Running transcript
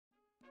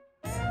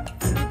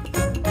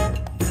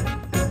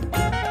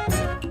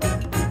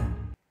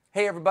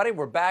Hey, everybody,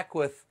 we're back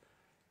with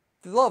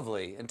the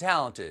lovely and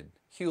talented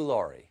Hugh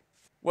Laurie.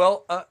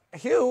 Well,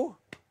 Hugh,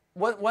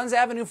 when's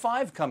Avenue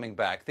 5 coming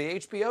back, the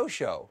HBO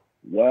show?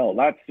 Well,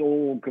 that's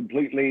all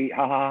completely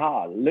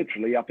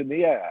literally up in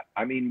the air.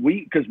 I mean,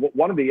 because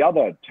one of the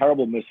other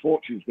terrible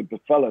misfortunes that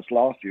befell us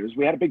last year is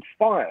we had a big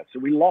fire, so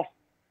we lost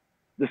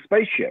the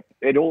spaceship.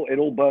 It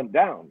all burnt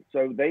down.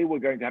 So they were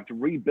going to have to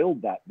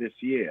rebuild that this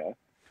year.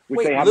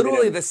 Wait,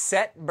 literally the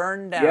set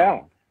burned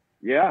down?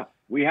 Yeah.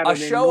 We had a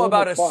show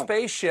about a fire.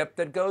 spaceship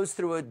that goes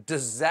through a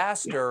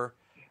disaster.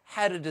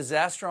 Had a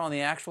disaster on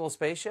the actual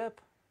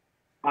spaceship?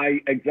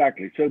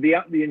 Exactly. So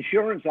the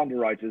insurance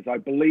underwriters, I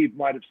believe,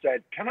 might have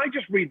said, "Can I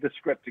just read the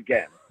script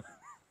again?"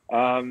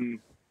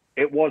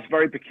 It was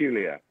very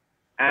peculiar,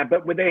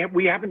 but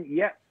we haven't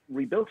yet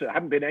rebuilt it.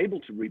 Haven't been able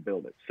to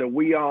rebuild it. So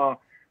we're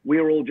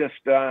all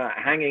just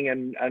hanging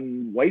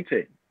and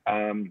waiting.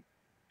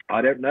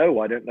 I don't know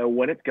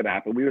when it's going to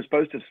happen. We were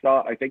supposed to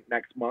start, I think,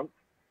 next month,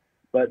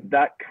 but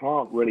that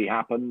can't really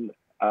happen.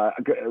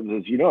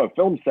 As you know, a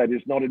film set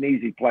is not an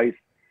easy place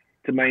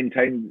to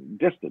maintain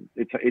distance.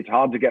 It's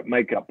hard to get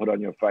makeup put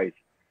on your face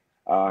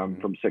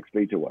from 6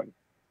 feet away.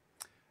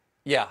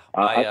 Yeah,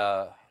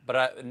 but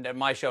at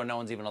my show, no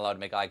one's even allowed to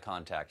make eye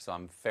contact, so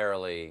I'm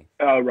fairly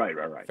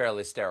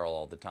fairly sterile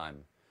all the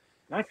time.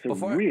 That's a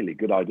really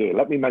good idea.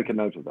 Let me make a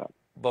note of that.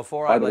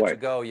 Before I let you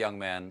go, young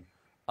man,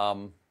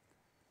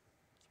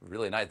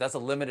 really nice. That's a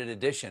limited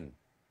edition.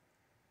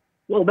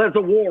 Well, there's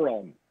a war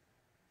on.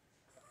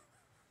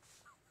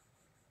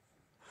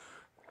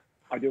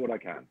 I do what I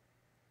can.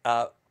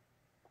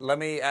 Let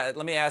me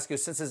ask you,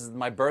 since this is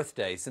my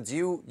birthday, since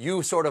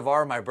you sort of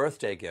are my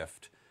birthday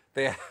gift.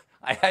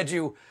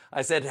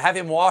 I said, have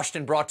him washed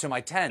and brought to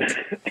my tent.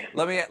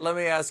 let me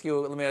ask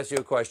you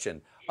a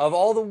question. Of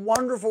all the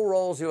wonderful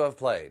roles you have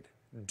played,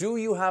 do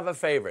you have a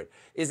favorite?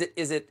 Is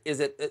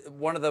it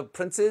one of the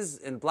princes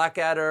in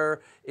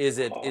Blackadder? Is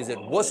it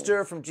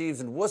Wooster from Jeeves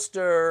and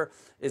Wooster?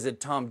 Is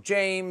it Tom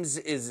James?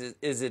 Is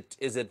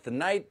it the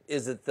Knight?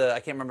 Is it I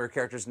can't remember your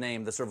character's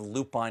name, the sort of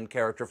lupine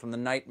character from The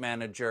Night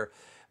Manager?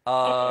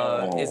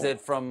 Is it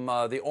from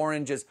The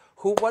Oranges?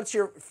 What's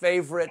your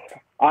favorite?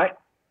 I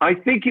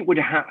think it would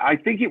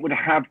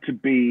have to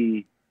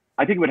be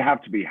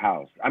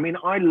House. I mean,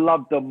 I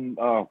love them.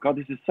 Oh God,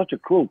 this is such a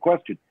cruel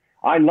question.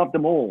 I love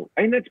them all.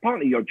 I mean, that's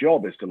partly your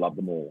job, is to love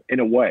them all in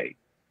a way.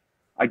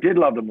 I did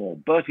love them all.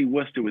 Bertie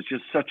Wooster was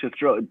just such a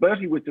thrill.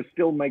 Bertie Wooster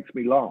still makes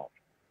me laugh.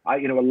 A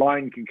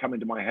line can come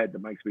into my head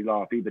that makes me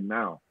laugh even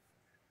now.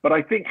 But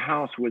I think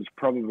House was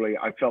probably,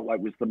 I felt like,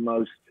 was the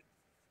most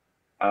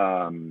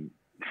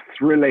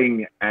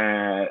thrilling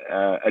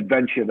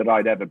adventure that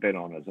I'd ever been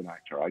on as an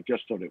actor. I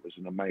just thought it was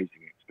an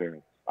amazing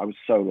experience. I was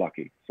so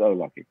lucky, so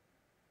lucky.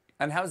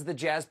 And how's the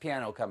jazz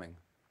piano coming?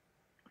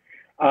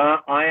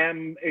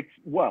 I'm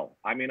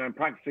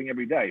practicing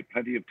every day,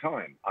 plenty of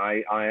time.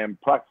 I am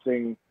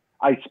practicing.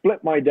 I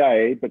split my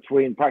day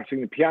between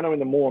practicing the piano in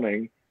the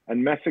morning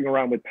and messing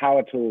around with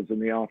power tools in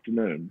the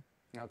afternoon.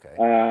 Okay.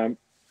 And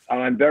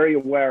I'm very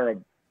aware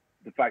of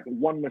the fact that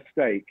one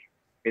mistake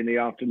in the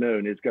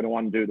afternoon is going to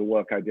undo the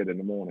work I did in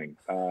the morning.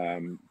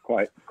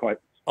 Quite.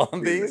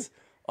 On these,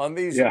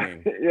 yeah, you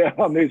mean? Yeah,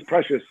 on these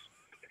precious.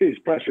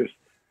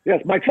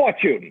 Yes, my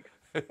fortune.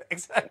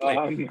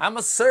 Exactly. I'm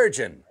a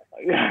surgeon.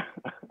 Yeah.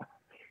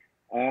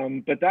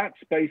 But that's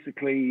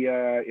basically,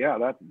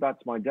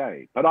 that's my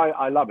day. But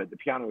I love it. The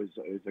piano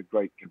is a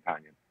great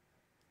companion.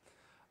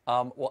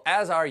 Well,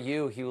 as are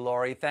you, Hugh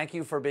Laurie. Thank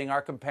you for being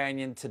our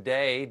companion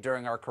today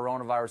during our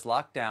coronavirus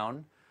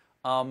lockdown.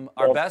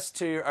 Our best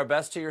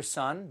to your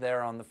son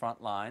there on the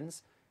front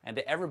lines, and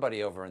to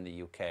everybody over in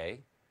the UK.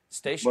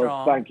 Stay strong.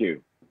 Well, thank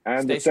you.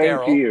 And stay the same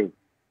sterile. to you.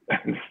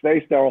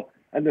 Stay sterile.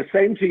 And the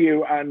same to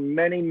you, and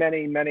many,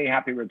 many, many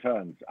happy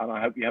returns. And I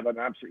hope you have an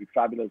absolutely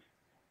fabulous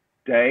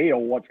day,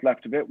 or what's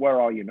left of it. Where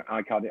are you?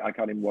 I can't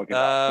even work it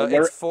out.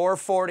 It's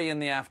 4:40 in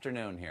the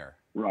afternoon here.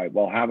 Right.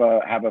 Well, have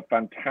a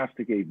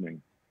fantastic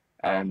evening,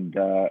 and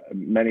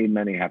many,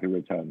 many happy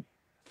returns.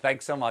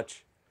 Thanks so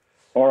much.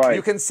 All right.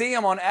 You can see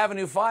him on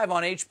Avenue 5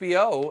 on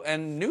HBO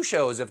and new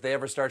shows if they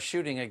ever start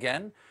shooting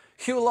again.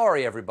 Hugh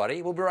Laurie,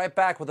 everybody. We'll be right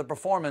back with a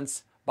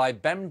performance by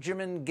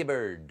Benjamin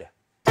Gibbard.